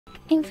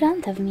In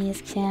front of me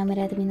is Xiaomi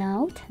Redmi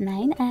Note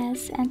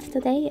 9S, and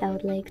today I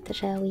would like to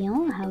show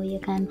you how you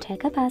can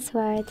check a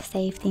password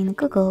saved in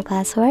Google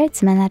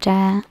Passwords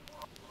Manager.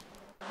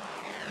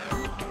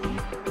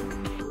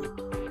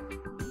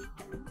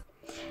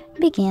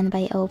 Begin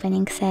by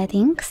opening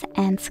Settings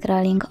and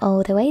scrolling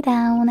all the way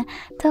down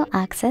to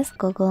access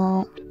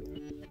Google.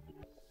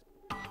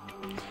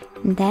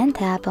 Then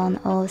tap on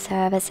All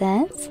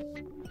Services,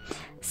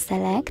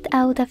 select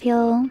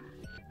Autofill,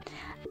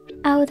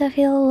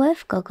 Autofill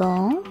with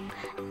Google,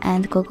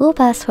 and Google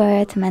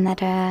Password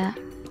Manager.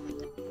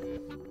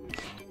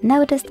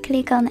 Now just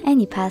click on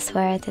any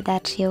password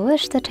that you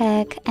wish to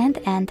check and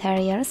enter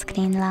your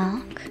screen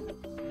lock.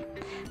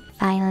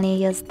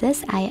 Finally, use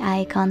this eye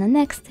icon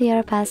next to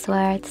your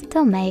password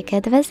to make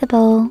it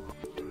visible.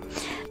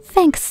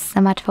 Thanks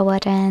so much for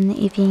watching.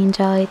 If you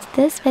enjoyed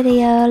this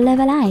video, leave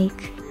a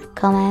like,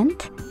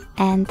 comment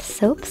and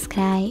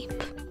subscribe.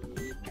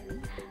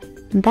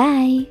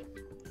 Bye!